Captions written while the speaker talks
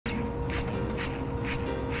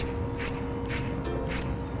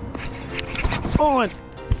on.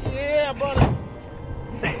 Yeah, buddy.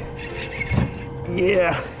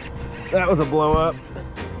 Yeah, that was a blow up.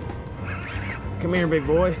 Come here, big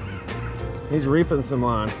boy. He's reaping some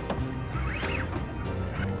line.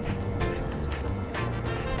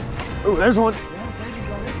 Ooh, there's one.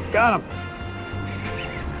 Got him.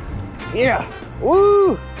 Yeah.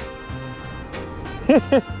 Woo!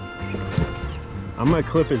 I'm gonna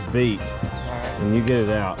clip his beak and you get it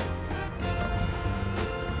out.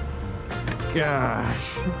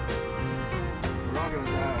 Gosh. We're not gonna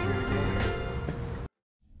die. We're gonna go there.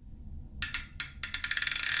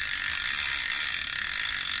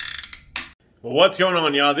 Well, what's going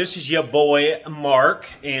on, y'all? This is your boy Mark,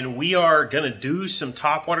 and we are gonna do some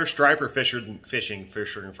topwater striper fishing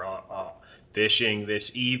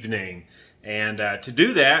this evening. And to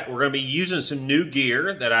do that, we're going to be using some new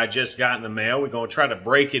gear that I just got in the mail. We're going to try to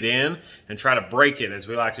break it in and try to break it, as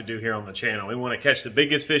we like to do here on the channel. We want to catch the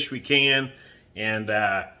biggest fish we can and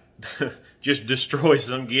just destroy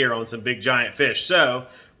some gear on some big giant fish. So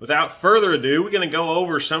without further ado, we're going to go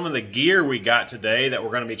over some of the gear we got today that we're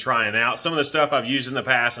going to be trying out. Some of the stuff I've used in the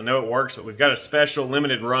past, I know it works, but we've got a special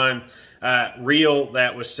limited run reel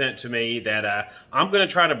that was sent to me that I'm going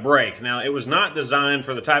to try to break. Now, it was not designed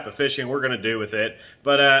for the type of fishing we're going to do with it,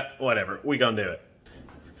 but whatever, we're going to do it.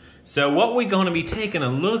 So what we're going to be taking a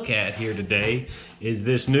look at here today is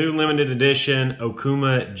this new limited edition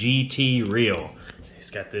Okuma GT reel.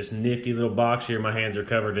 It's got this nifty little box here. My hands are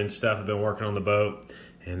covered in stuff. I've been working on the boat,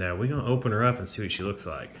 and we're going to open her up and see what she looks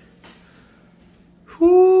like.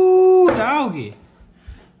 Whoo, doggy.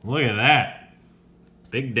 Look at that.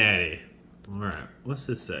 Big Daddy. All right, what's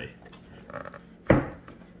this say?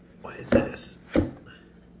 What is this?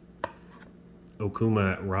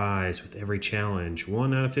 Okuma rise with every challenge.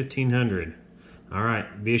 1 out of 1,500. All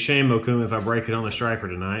right, be a shame, Okuma, if I break it on the striper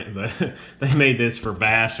tonight, but they made this for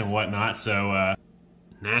bass and whatnot, so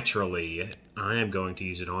naturally, I am going to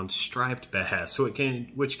use it on striped bass, so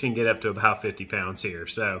which can get up to about 50 pounds here.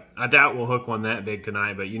 So I doubt we'll hook one that big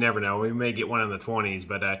tonight, but you never know. We may get one in the 20s,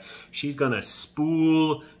 but she's going to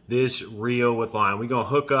spool this reel with line. We're going to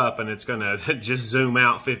hook up, and it's going to just zoom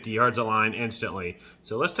out 50 yards of line instantly.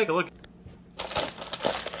 So let's take a look.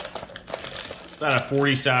 It's about a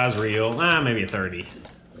 40 size reel. Maybe a 30.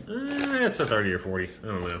 It's a 30 or 40. I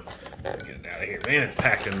don't know. Get it out of here. Man, it's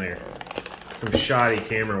packed in there. Some shoddy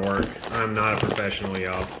camera work. I'm not a professional,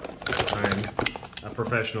 y'all. I'm a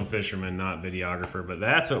professional fisherman, not videographer, but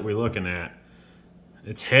that's what we're looking at.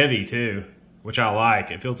 It's heavy too, which I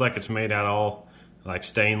like. It feels like it's made out all like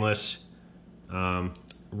stainless.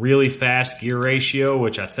 Really fast gear ratio,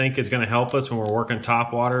 which I think is going to help us when we're working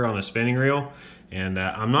topwater on a spinning reel. And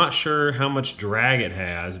I'm not sure how much drag it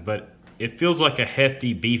has, but it feels like a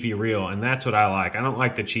hefty, beefy reel, and that's what I like. I don't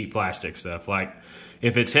like the cheap plastic stuff. Like,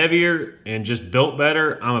 if it's heavier and just built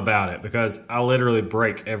better, I'm about it, because I literally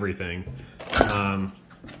break everything.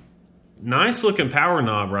 Nice looking power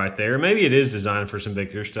knob right there. Maybe it is designed for some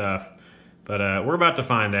bigger stuff, but we're about to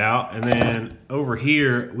find out. And then over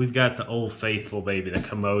here, we've got the old faithful baby, the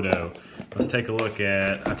Komodo. Let's take a look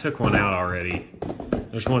at, I took one out already.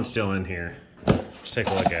 There's one still in here. Let's take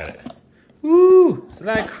a look at it. Woo, it's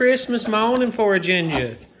like Christmas morning for a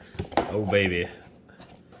ginger. Oh baby.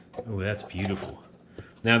 Oh, that's beautiful.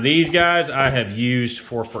 Now these guys I have used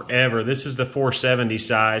for forever. This is the 470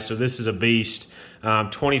 size, so this is a beast.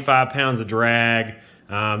 25 pounds of drag.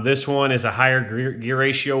 This one is a higher gear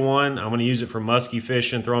ratio one. I'm gonna use it for musky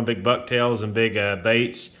fishing, throwing big bucktails and big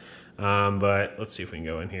baits. But let's see if we can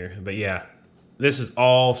go in here. But yeah, this is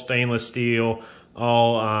all stainless steel,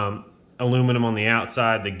 all aluminum on the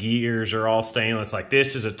outside. The gears are all stainless. Like,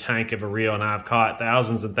 this is a tank of a reel, and I've caught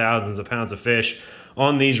thousands and thousands of pounds of fish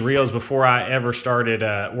on these reels before I ever started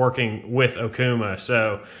working with Okuma.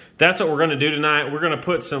 So that's what we're going to do tonight. We're going to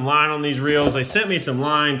put some line on these reels. They sent me some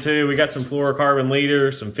line too. We got some fluorocarbon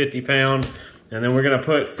leader, some 50 pound, and then we're going to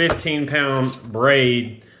put 15 pound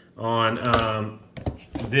braid on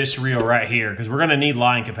this reel right here, because we're going to need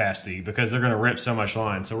line capacity because they're going to rip so much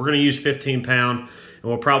line. So we're going to use 15 pound, and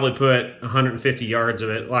we'll probably put 150 yards of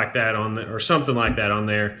it like that on there, or something like that on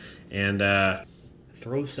there, and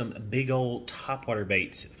throw some big old topwater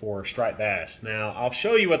baits for striped bass. Now, I'll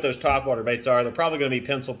show you what those topwater baits are. They're probably going to be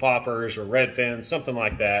pencil poppers or redfins, something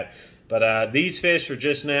like that. But these fish are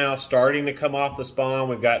just now starting to come off the spawn.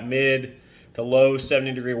 We've got mid to low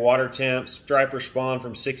 70-degree water temps. Striper spawn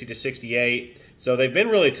from 60 to 68. So they've been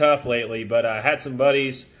really tough lately, but I had some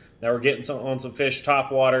buddies that were getting on some fish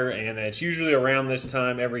topwater, and it's usually around this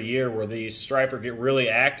time every year where these striper get really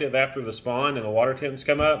active after the spawn and the water temps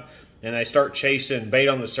come up. and they start chasing bait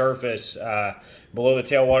on the surface, below the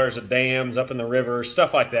tailwaters of dams, up in the river,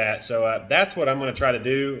 stuff like that. So that's what I'm going to try to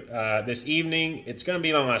do this evening. It's going to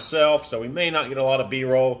be by myself, so we may not get a lot of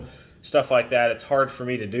B-roll, stuff like that. It's hard for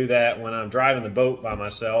me to do that when I'm driving the boat by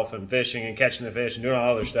myself and fishing and catching the fish and doing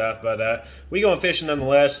all other stuff. But we going fishing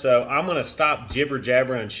nonetheless, so I'm going to stop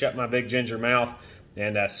jibber-jabbering and shut my big ginger mouth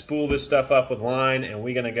and spool this stuff up with line, and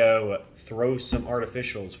we're going to go throw some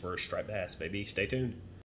artificials for striped bass, baby. Stay tuned.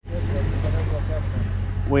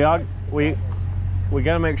 We got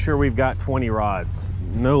to make sure we've got 20 rods,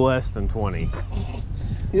 no less than 20.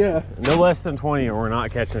 Yeah. No less than 20 or we're not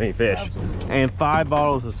catching any fish. Absolutely. And 5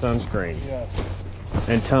 bottles of sunscreen. Yes.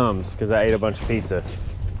 And Tums, because I ate a bunch of pizza.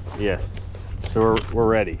 Yes. So we're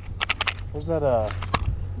ready. Where's that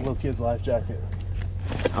little kid's life jacket?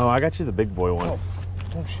 Oh, I got you the big boy one.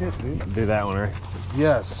 Oh shit, dude. Do that one, right?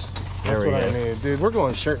 Yes. That's what I need. Dude, we're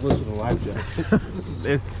going shirtless with a life jacket.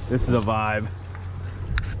 This is a vibe.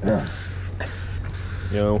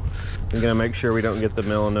 You know, we're gonna make sure we don't get the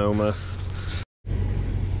melanoma.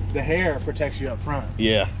 The hair protects you up front.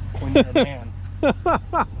 Yeah. When you're a man.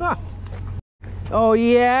 Oh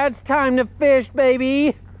yeah, it's time to fish,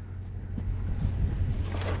 baby.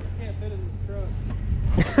 Can't fit in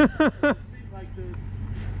the truck. Like this.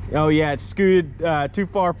 Oh yeah, it's scooted too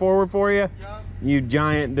far forward for you. Yeah. You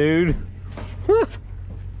giant dude.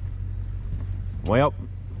 Well,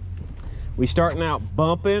 we starting out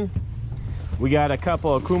bumping. We got a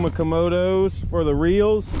couple of Kuma Komodos for the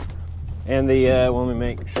reels, and the well, let me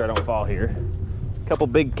make sure I don't fall here. A couple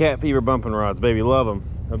big cat fever bumping rods, baby, love them.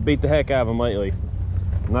 I've beat the heck out of them lately.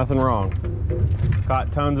 Nothing wrong.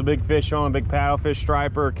 Caught tons of big fish on, big paddlefish,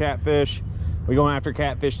 striper, catfish. We're going after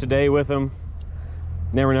catfish today with them.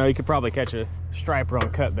 Never know, you could probably catch a striper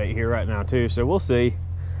on cut bait here right now too, so we'll see.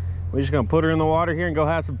 We're just gonna put her in the water here and go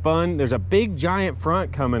have some fun. There's a big giant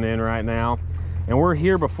front coming in right now, and we're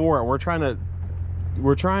here before it. We're trying to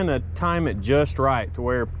time it just right to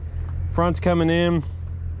where front's coming in,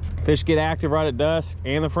 fish get active right at dusk,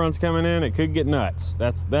 and the front's coming in. It could get nuts.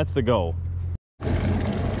 That's the goal.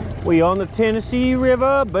 We on the Tennessee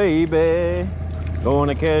River, baby, going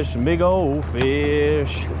to catch some big old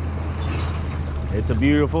fish. It's a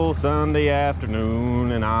beautiful Sunday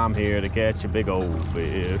afternoon, and I'm here to catch a big old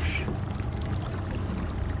fish.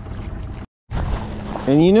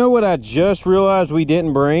 And you know what I just realized we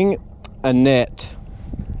didn't bring? A net.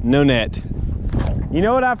 No net. You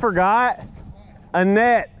know what I forgot? A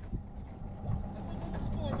net.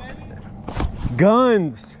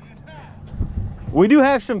 Guns. We do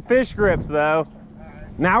have some fish grips though.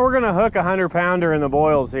 Now we're gonna hook a 100-pounder in the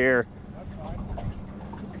boils here.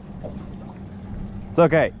 It's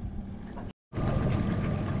okay.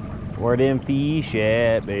 Where them fish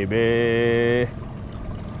at, baby?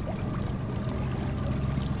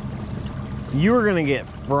 You are gonna get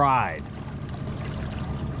fried.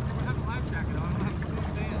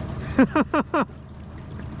 It's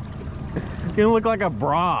gonna look like a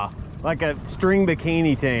bra, like a string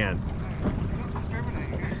bikini tan.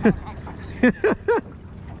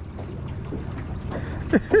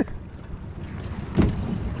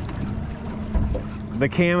 The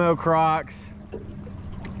camo Crocs,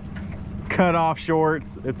 cut off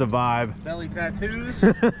shorts, it's a vibe. Belly tattoos.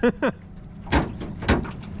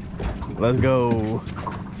 Let's go.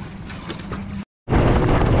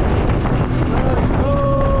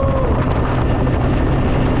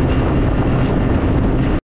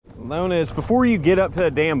 Notice before you get up to the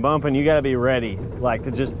damn bumping, you gotta be ready, like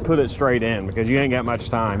to just put it straight in, because you ain't got much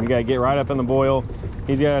time. You gotta get right up in the boil.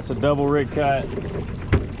 He's got us a double rig cut,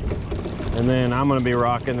 and then I'm gonna be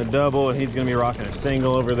rocking the double, and he's gonna be rocking a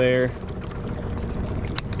single over there.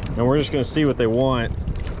 And we're just gonna see what they want.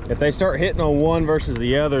 If they start hitting on one versus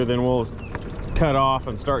the other, then we'll cut off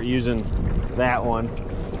and start using that one.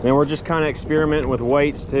 And we're just kind of experimenting with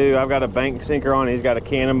weights too. I've got a bank sinker on, he's got a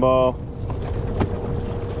cannonball.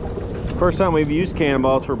 First time we've used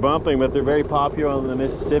cannonballs for bumping, but they're very popular in the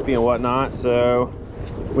Mississippi and whatnot, so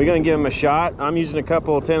we're gonna give them a shot. I'm using a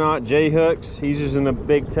couple of 10-aught J hooks. He's using a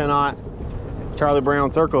big 10-aught Charlie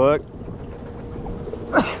Brown circle hook.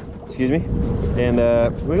 Excuse me. And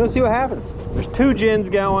we're gonna see what happens. There's 2 gins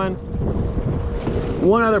going.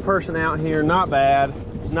 1 other person out here, not bad.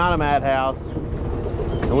 It's not a madhouse.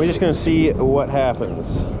 And we're just gonna see what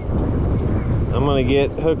happens. I'm gonna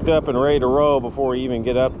get hooked up and ready to roll before we even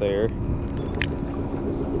get up there.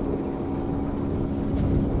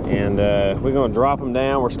 And we're gonna drop them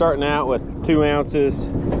down. We're starting out with 2 ounces,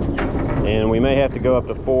 and we may have to go up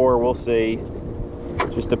to 4, we'll see.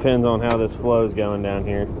 Just depends on how this flow is going down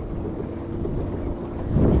here.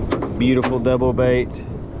 Beautiful double bait.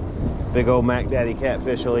 Big old Mac Daddy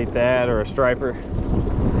catfish will eat that, or a striper,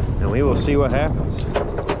 and we will see what happens.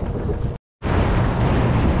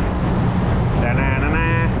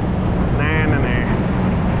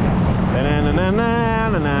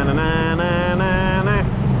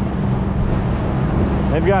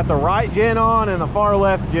 They've got the right gin on and the far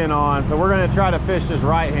left gin on, so we're going to try to fish this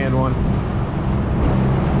right hand one,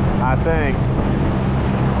 I think.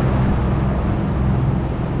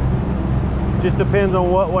 Just depends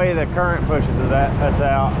on what way the current pushes us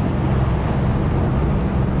out.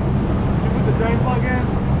 Did you put the drain plug in?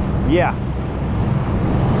 Yeah.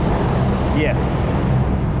 Yes.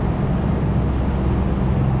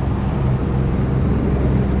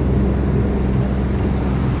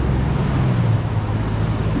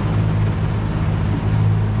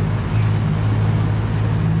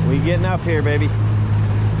 We getting up here, baby.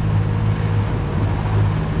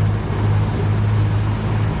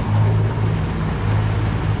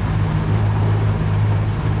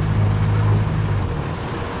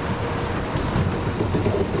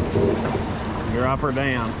 You're up or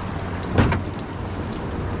down.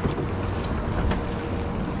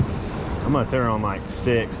 I'm gonna turn on like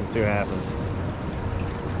 6 and see what happens.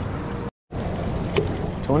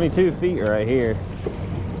 22 feet right here.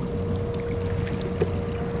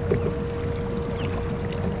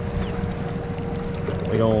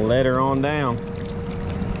 We're gonna let her on down.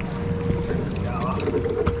 Turn this guy off.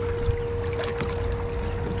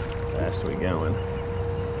 Fast we going.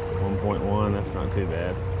 1.1, that's not too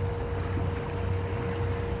bad.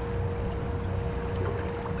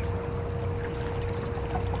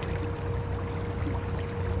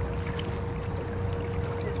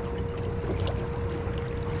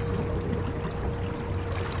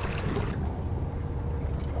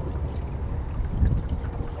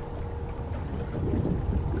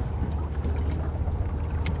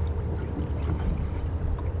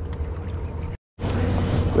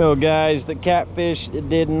 Well guys, the catfish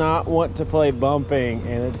did not want to play bumping,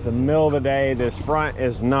 and it's the middle of the day. This front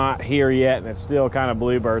is not here yet, and it's still kind of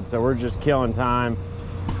bluebird, so we're just killing time.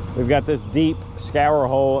 We've got this deep scour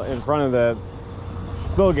hole in front of the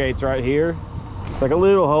spill gates right here. It's like a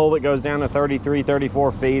little hole that goes down to 33,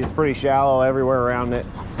 34 feet. It's pretty shallow everywhere around it,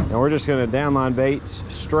 and we're just going to downline baits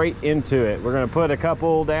straight into it. We're going to put a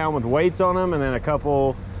couple down with weights on them and then a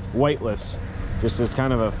couple weightless, just as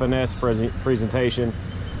kind of a finesse presentation.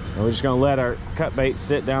 And we're just gonna let our cut bait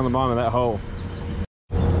sit down the bottom of that hole.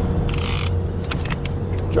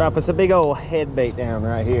 Drop us a big old head bait down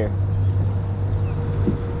right here.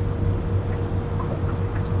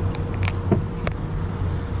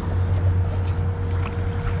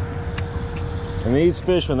 And these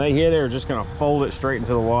fish, when they hit it, are just gonna fold it straight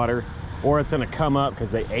into the water, or it's gonna come up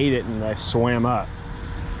because they ate it and they swam up.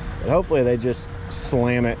 But hopefully they just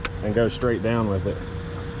slam it and go straight down with it.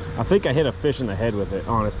 I think I hit a fish in the head with it,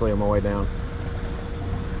 honestly, on my way down.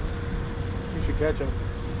 You should catch him.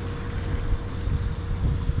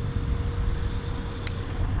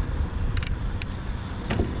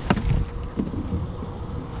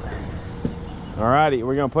 Alrighty,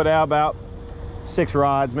 we're gonna put out about 6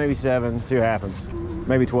 rods, maybe 7, see what happens.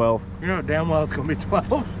 Maybe 12. You know damn well it's gonna be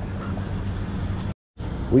 12.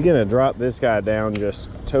 We're gonna drop this guy down just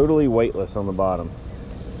totally weightless on the bottom.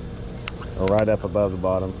 Or right up above the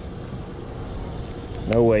bottom.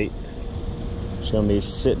 No weight. Just gonna be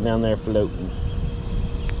sitting down there floating.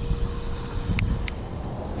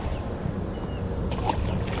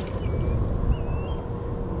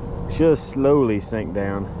 Should slowly sink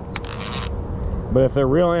down. But if they're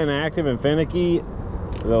real inactive and finicky,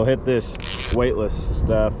 they'll hit this weightless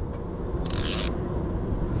stuff.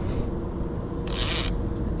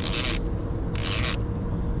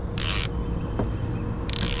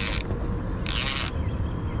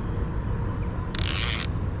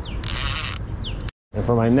 And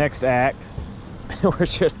for my next act, we're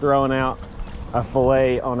just throwing out a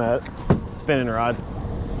fillet on a spinning rod,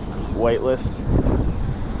 weightless.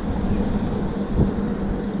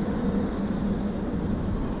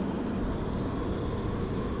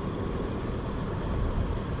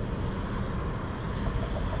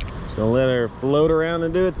 Just gonna let her float around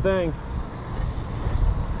and do its thing.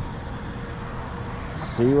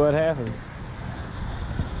 See what happens.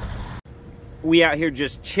 We out here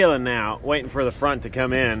just chilling now, waiting for the front to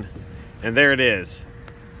come in, and there it is.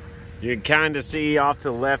 You can kind of see off to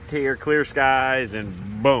the left here, clear skies,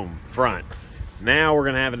 and boom, front. Now we're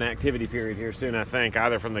gonna have an activity period here soon, I think,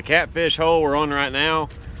 either from the catfish hole we're on right now,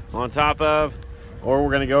 on top of, or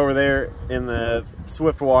we're gonna go over there in the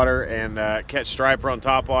swift water and catch striper on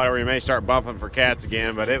top water. We may start bumping for cats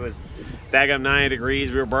again, but it was daggum 90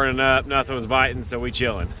 degrees, we were burning up, nothing was biting, so we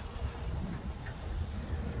chilling.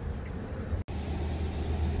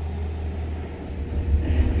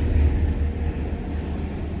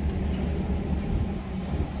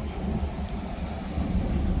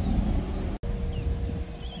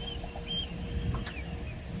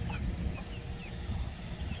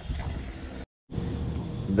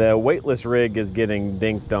 The weightless rig is getting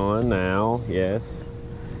dinked on now, yes.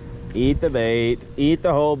 Eat the bait, eat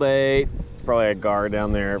the whole bait. It's probably a gar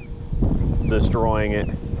down there destroying it.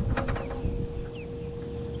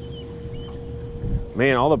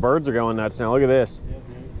 Man, all the birds are going nuts now. Look at this.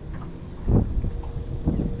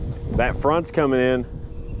 That front's coming in.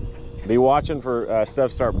 Be watching for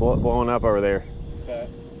stuff start blowing up over there. Okay.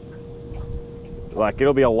 Like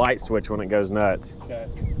it'll be a light switch when it goes nuts. Okay.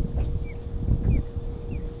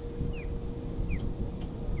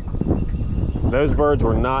 Those birds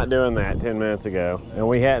were not doing that 10 minutes ago. And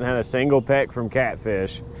we hadn't had a single peck from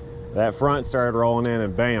Catfish. That front started rolling in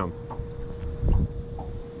and bam.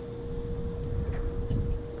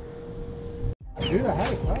 Dude, I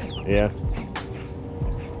had it coming. Yeah.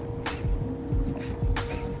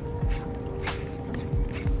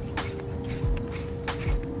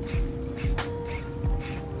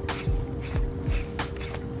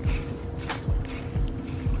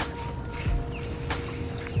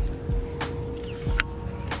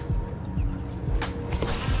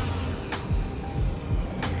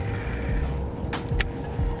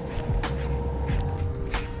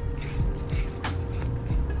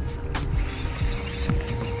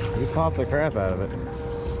 You popped the crap out of it.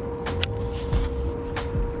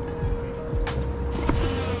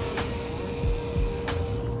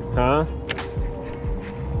 Huh?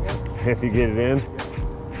 If you get it in?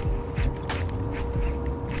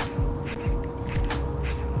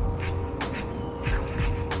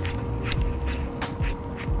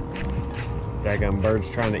 Daggum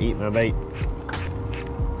birds trying to eat my bait.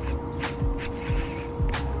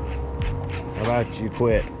 How about you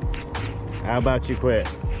quit? How about you quit?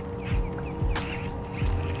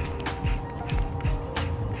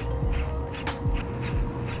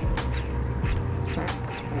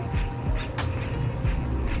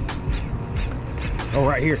 Oh,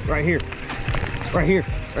 right here, right here, right here,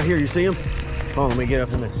 right here. You see him? Oh, let me get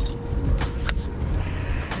up in there.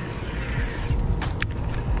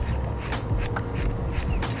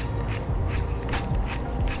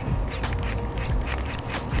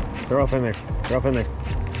 Throw up in there. Throw up in there.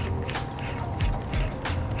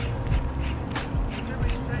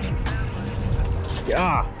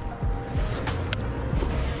 Ah.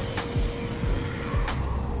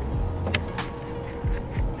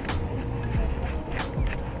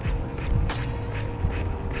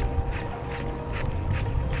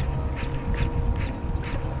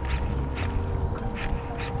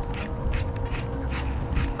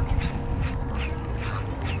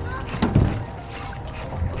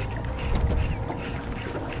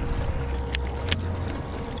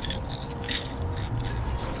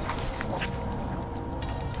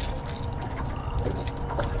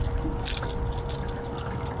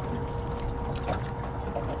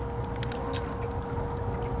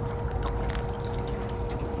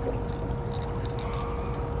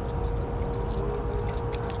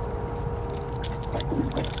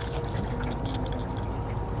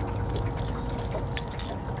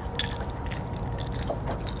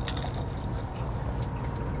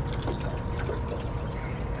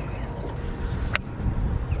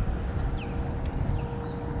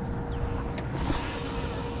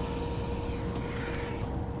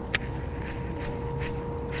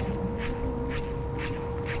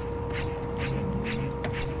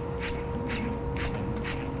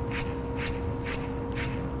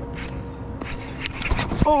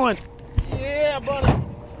 On. Yeah, buddy.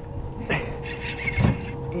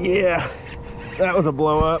 Yeah, that was a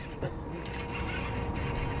blow up.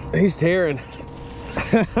 He's tearing.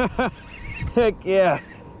 Heck yeah.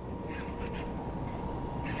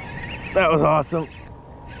 That was awesome.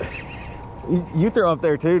 You throw up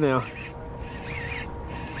there too now.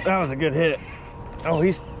 That was a good hit. Oh,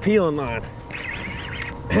 he's peeling mine.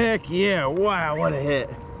 Heck yeah, wow, what a hit.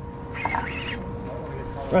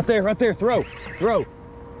 Right there, throw, throw.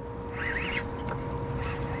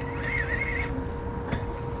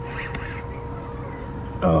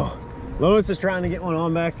 Oh, Lois is trying to get one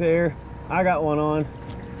on back there. I got one on.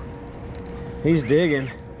 He's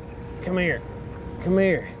digging. Come here. Come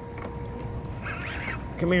here.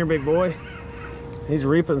 Come here, big boy. He's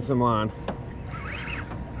reaping some line.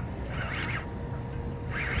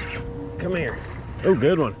 Come here. Oh,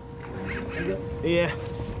 good one. Yeah.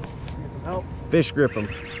 Need some help? Fish grip him.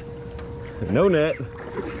 No net.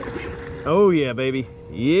 Oh, yeah, baby.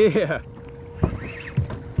 Yeah.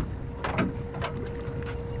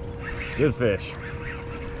 Good fish.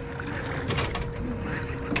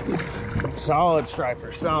 Solid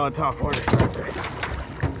striper, solid topwater striper.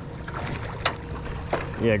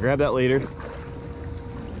 Yeah, grab that leader.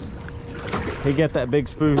 He got that big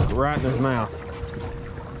spoon right in his mouth.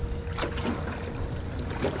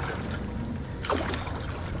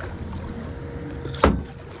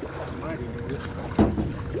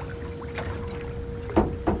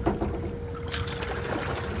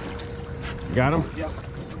 Got him? Yep.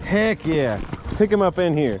 Heck yeah. Pick him up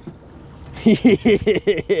in here.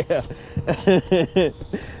 Yeah.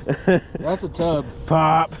 That's a tub.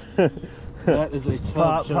 Pop. That is a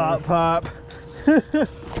tub. Pop, pop, pop.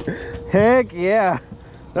 Heck yeah.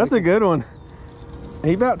 That's a good one.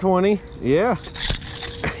 He about 20. Yeah.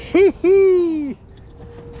 Hee hee.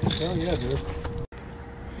 Hell yeah, dude.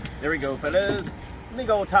 There we go, fellas. Let me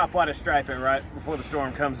go topwater stripe it right before the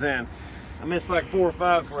storm comes in. I missed like 4 or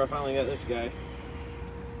 5 before I finally got this guy.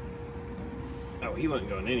 Oh, he wasn't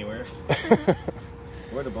going anywhere.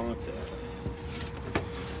 Where the bonks at?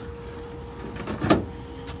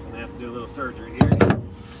 Gonna have to do a little surgery here.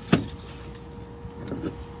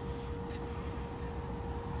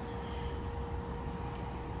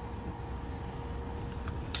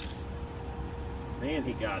 Man,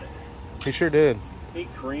 he got it. He sure did. He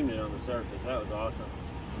creamed it on the surface. That was awesome.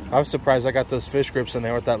 I was surprised I got those fish grips in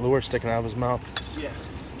there with that lure sticking out of his mouth. Yeah.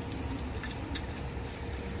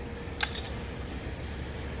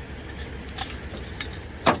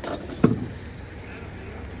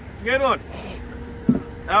 Good one.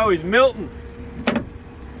 Oh, he's Milton.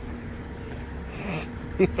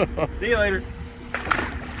 See you later.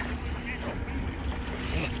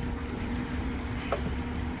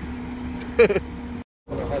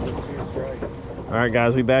 All right,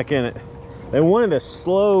 guys, we back in it. They wanted to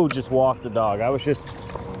slow just walk the dog. I was just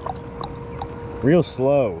real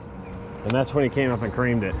slow, and that's when he came up and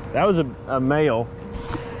creamed it. That was a male,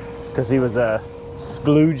 because he was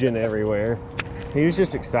splooging everywhere. He was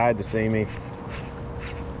just excited to see me.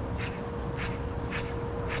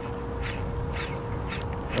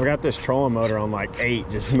 I got this trolling motor on like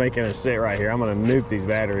 8, just making it sit right here. I'm gonna nuke these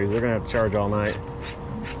batteries. They're gonna have to charge all night.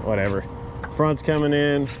 Whatever. Front's coming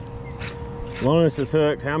in. Lonus is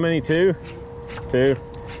hooked. How many? 2? 2.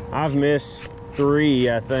 I've missed 3,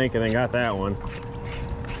 I think, and then got that one.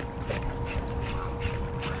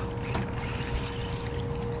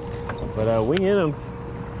 But we in them.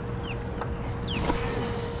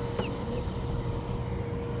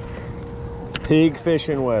 Pig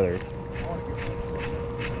fishing weather.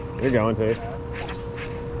 You're going to.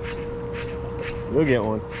 You'll get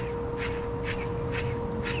one.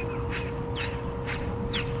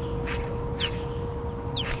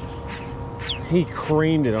 He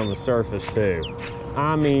creamed it on the surface too.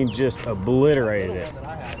 I mean, just obliterated it.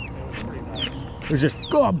 It was just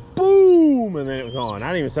go boom, and then it was on. I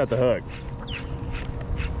didn't even set the hook.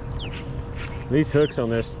 These hooks on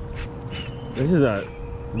this is a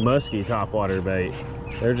Musky topwater bait.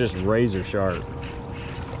 They're just razor sharp.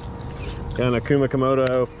 Got an Akuma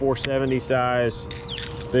Komodo 470 size,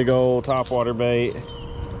 big old topwater bait,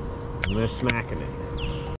 and they're smacking it.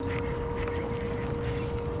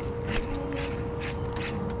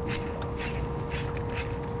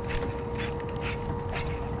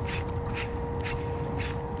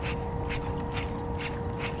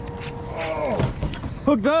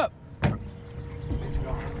 Hooked up.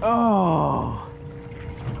 Oh.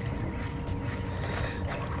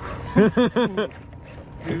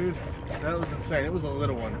 Dude, that was insane. It was a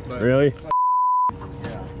little one, but really?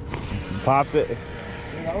 Yeah. Popped it.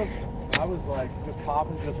 Dude, I was like just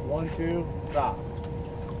popping, just 1, 2, stop.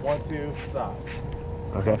 1, 2, stop.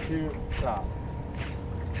 Okay. 1, 2, stop.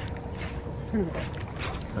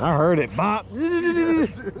 I heard it bop.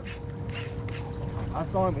 I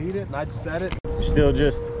saw him eat it and I just set it. Still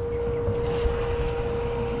just.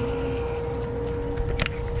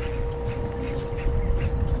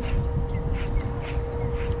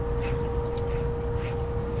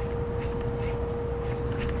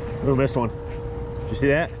 Ooh, missed one. Did you see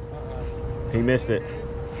that? He missed it.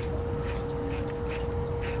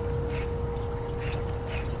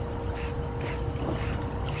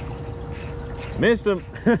 Missed him.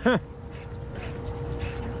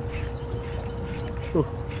 Ooh.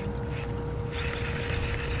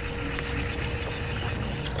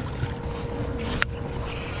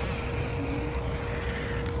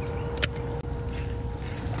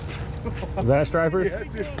 Is that a striper? Yeah,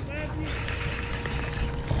 dude.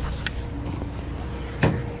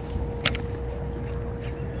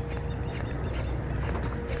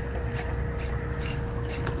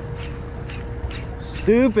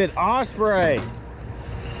 Stupid osprey.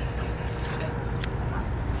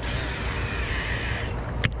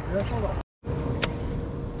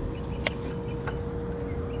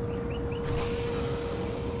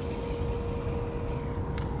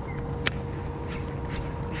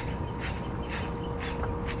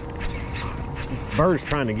 This bird's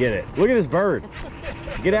trying to get it. Look at this bird.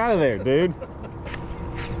 Get out of there, dude.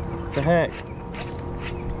 What the heck?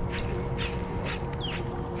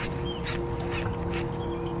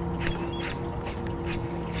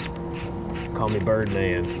 call me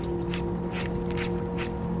Birdman.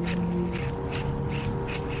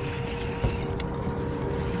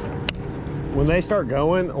 When they start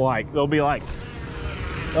going, like, there'll be like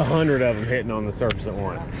 100 of them hitting on the surface at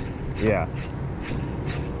once. Yeah.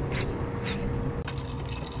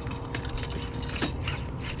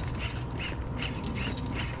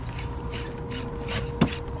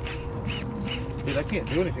 Dude, I can't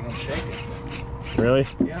do anything. I'm shaking. Really?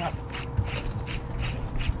 Yeah.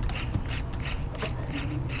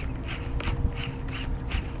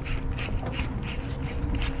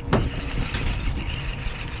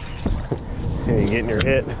 You getting your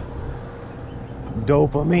hit.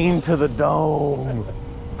 Dopamine to the dome.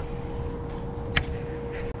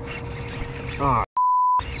 Ah,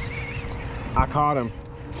 I caught him.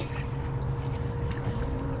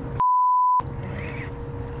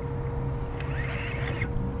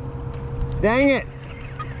 Dang it.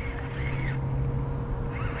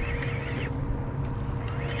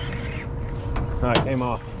 All right, came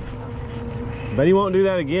off. Bet he won't do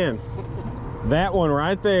that again. That one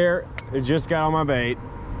right there, it just got on my bait.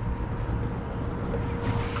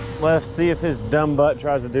 Let's see if his dumb butt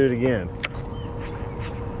tries to do it again.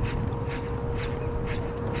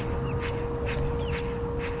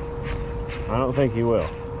 I don't think he will.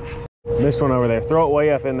 Missed one over there. Throw it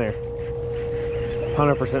way up in there.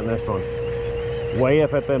 100% missed one. Way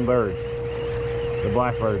up at them birds. The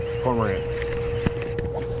blackbirds, cormorants.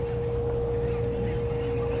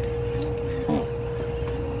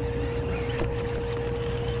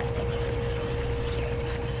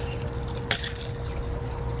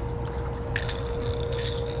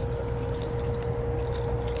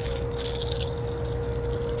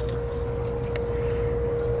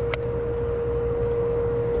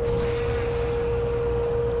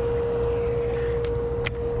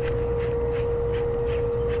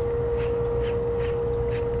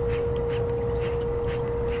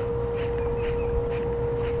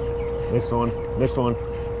 Missed one, missed one.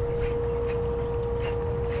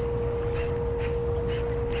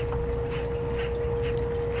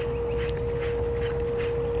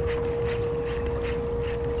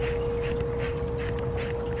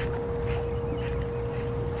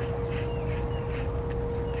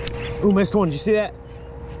 Ooh, missed one, did you see that?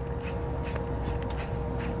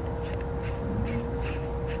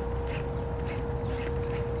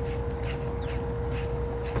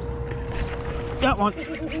 Got one.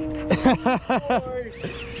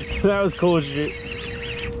 That was cool shit.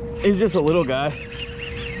 He's just a little guy.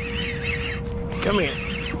 Come here.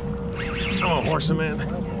 I'm gonna horse him in.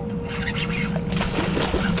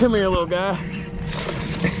 Come here, little guy.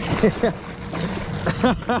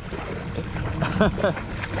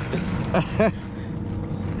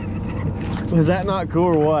 Was that not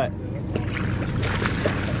cool or what?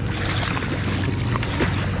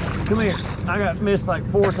 Come here. I got missed like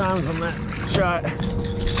 4 times on that shot.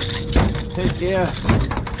 Heck yeah.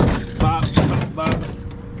 Bop, bop, bop.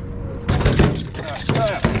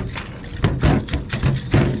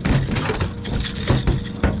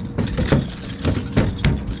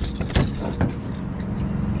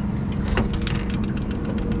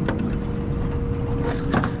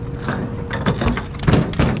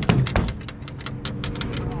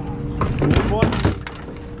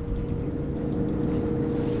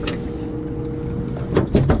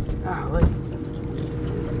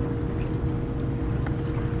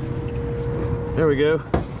 There we go.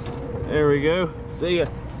 There we go. See ya.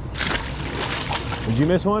 Did you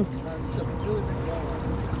miss one?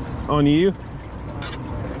 On you?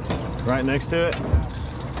 Right next to it?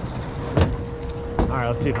 All right,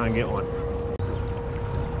 let's see if I can get one.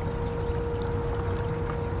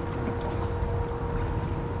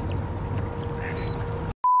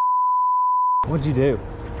 What'd you do?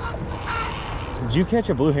 Did you catch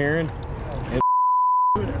a blue heron?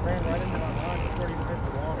 Dude, it ran right into my line before it even hit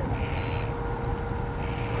the water.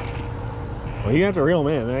 Well, you have to reel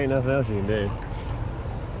them in. There ain't nothing else you can do.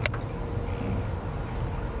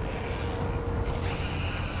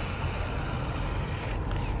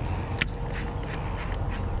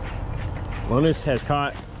 Lonis has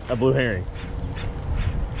caught a blue herring.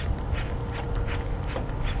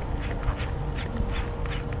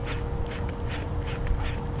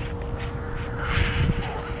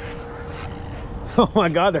 Oh my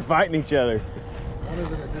God, they're fighting each other. One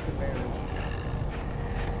is at a disadvantage.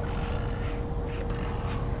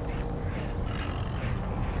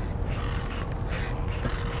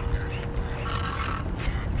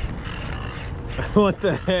 What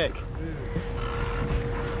the heck?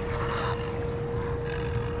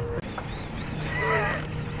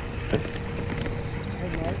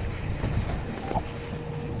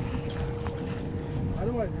 How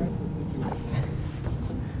do I address this situation?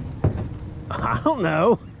 don't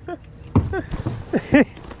know.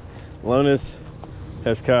 Lonis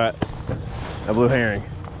has caught a blue herring.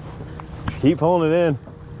 Just keep pulling it in.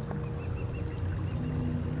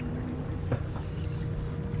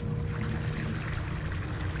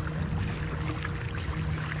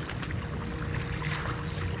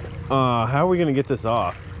 How are we gonna get this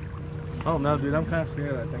off? I don't know, dude. I'm kind of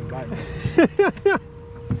scared of that thing biting.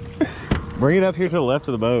 Bring it up here to the left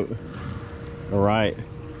of the boat. All right.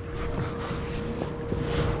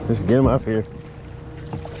 Just get him up here.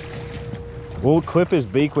 We'll clip his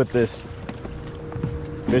beak with this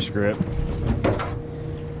fish grip.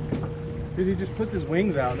 Dude, he just puts his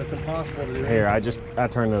wings out and it's impossible to do. Here, I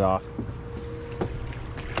turned it off.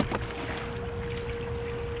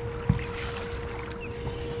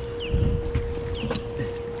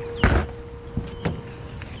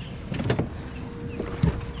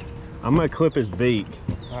 I'm gonna clip his beak.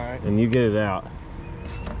 All right. And you get it out.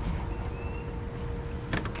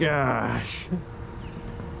 Gosh.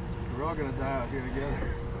 We're all gonna die out here together.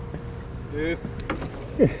 Dude.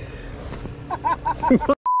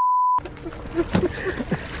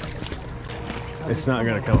 It's not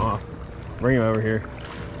gonna come off. Bring him over here.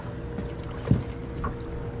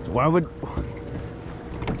 Why would...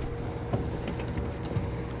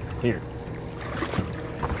 Here.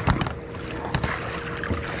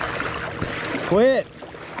 Quit!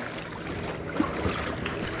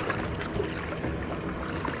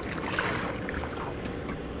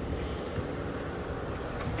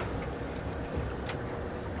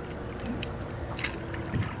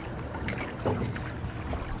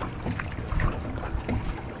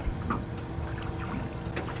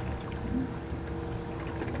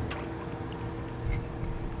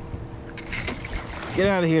 Get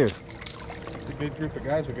out of here. It's a good group of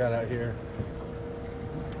guys we got out here.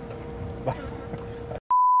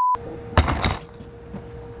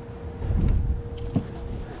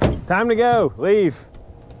 Time to go. Leave.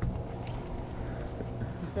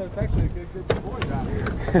 He said it's actually a good group of boys out here.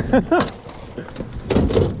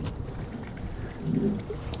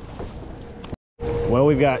 Well,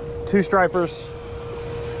 we've got 2 stripers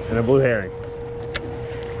and a blue herring.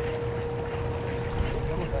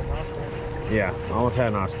 Yeah, almost had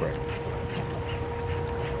an osprey.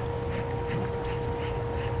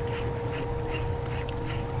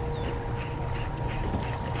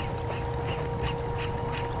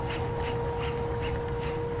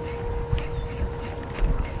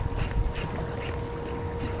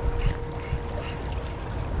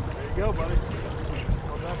 There you go, buddy.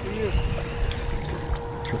 Hold that for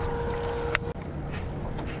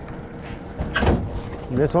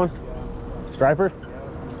you. This one? Striper?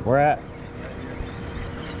 Where at?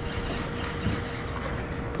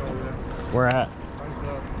 Where at?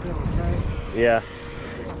 Yeah.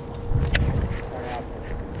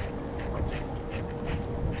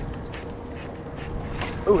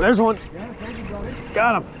 Oh, there's one.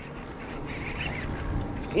 Got him.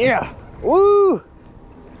 Yeah. Woo!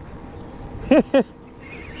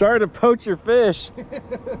 Sorry to poach your fish.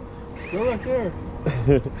 Go right there.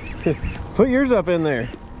 Put yours up in there.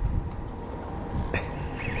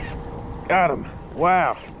 Got him.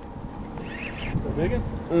 Wow. Is that big one?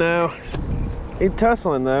 No. He's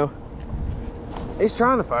tussling though. He's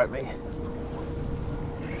trying to fight me.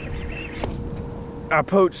 I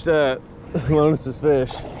poached Lonis's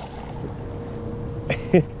fish.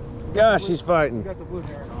 Gosh, he's fighting. You got the blue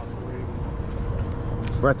herring off.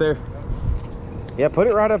 Right there? Yeah, put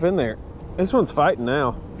it right up in there. This one's fighting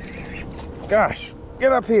now. Gosh,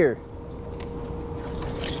 get up here.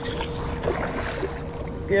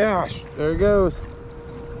 Gosh, there he goes.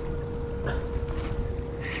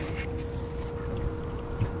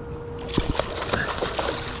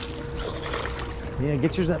 Yeah,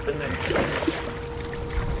 get yours up in there.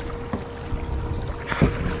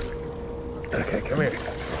 Okay, come here.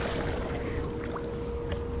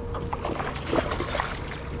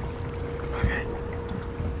 Okay.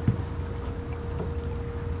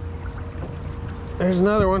 There's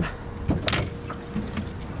another one.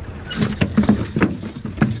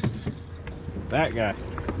 That guy.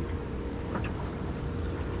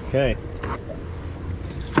 Okay.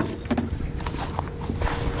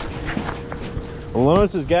 Well,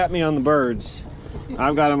 Lonis has got me on the birds.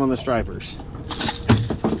 I've got him on the stripers.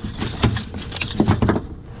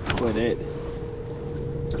 Quit it.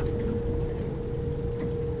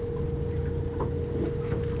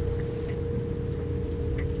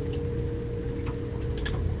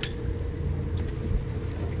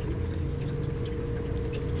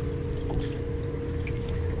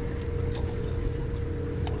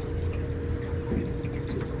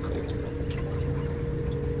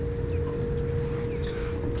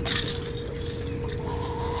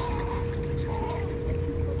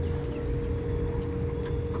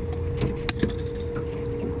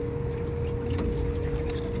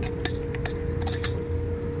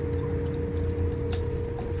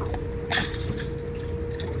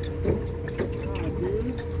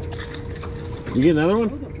 You get another one?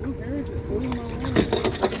 Oh, the blue herring just blew in my line.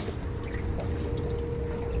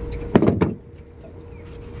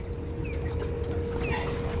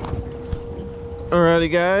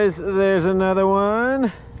 Alrighty guys, there's another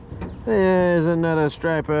one. There's another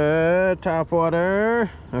striper, topwater.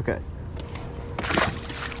 Okay.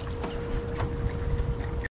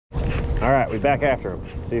 Alright, we back after him.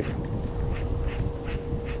 See if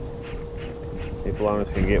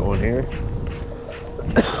Lonis can get one here.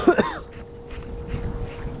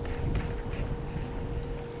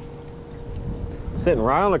 Sitting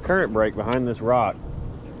right on the current break behind this rock,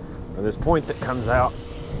 or this point that comes out.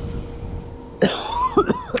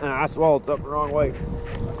 I swallowed something the wrong way.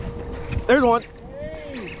 There's one.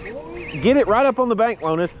 Get it right up on the bank,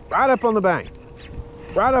 Lonis. Right up on the bank.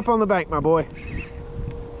 Right up on the bank, my boy.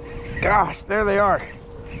 Gosh, there they are.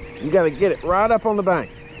 You got to get it right up on the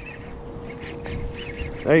bank.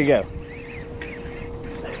 There you go.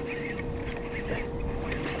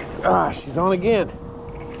 Gosh, he's on again.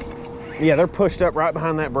 Yeah, they're pushed up right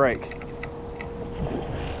behind that break.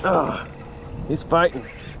 Oh, he's fighting.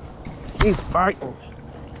 He's fighting.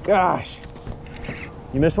 Gosh.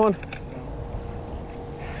 You missed one?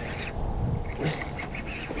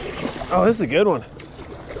 Oh, this is a good one.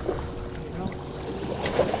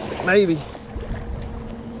 Maybe.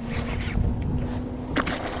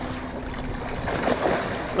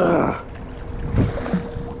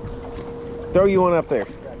 Throw you one up there.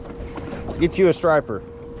 Get you a striper.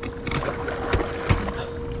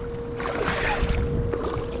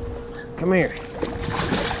 Come here.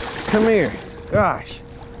 Come here. Gosh.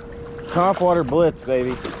 Topwater blitz,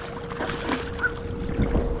 baby.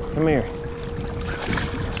 Come here.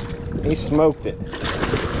 He smoked it.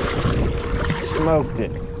 Smoked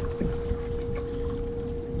it.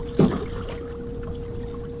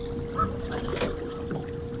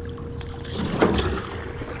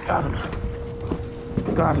 Got him.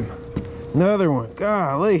 Got him. Another one.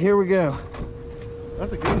 Golly, here we go.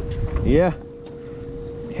 That's a good one. Yeah.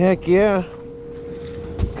 Heck yeah.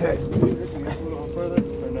 Okay. Can you put it on further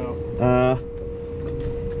or no?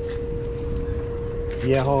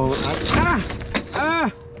 Yeah, hold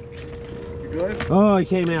on. You good? Oh, he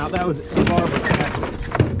came out. That was barber.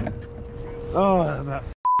 Oh, that about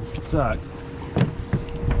sucked.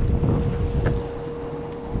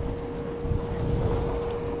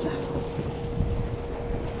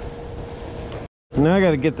 Now I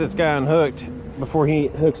got to get this guy unhooked before he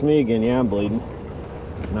hooks me again. Yeah, I'm bleeding.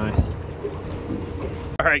 Nice.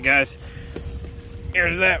 All right, guys.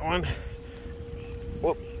 Here's that one.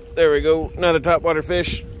 Whoop, there we go. Another topwater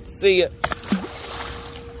fish. See ya.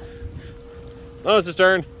 Oh, it's his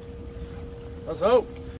turn. Let's hope.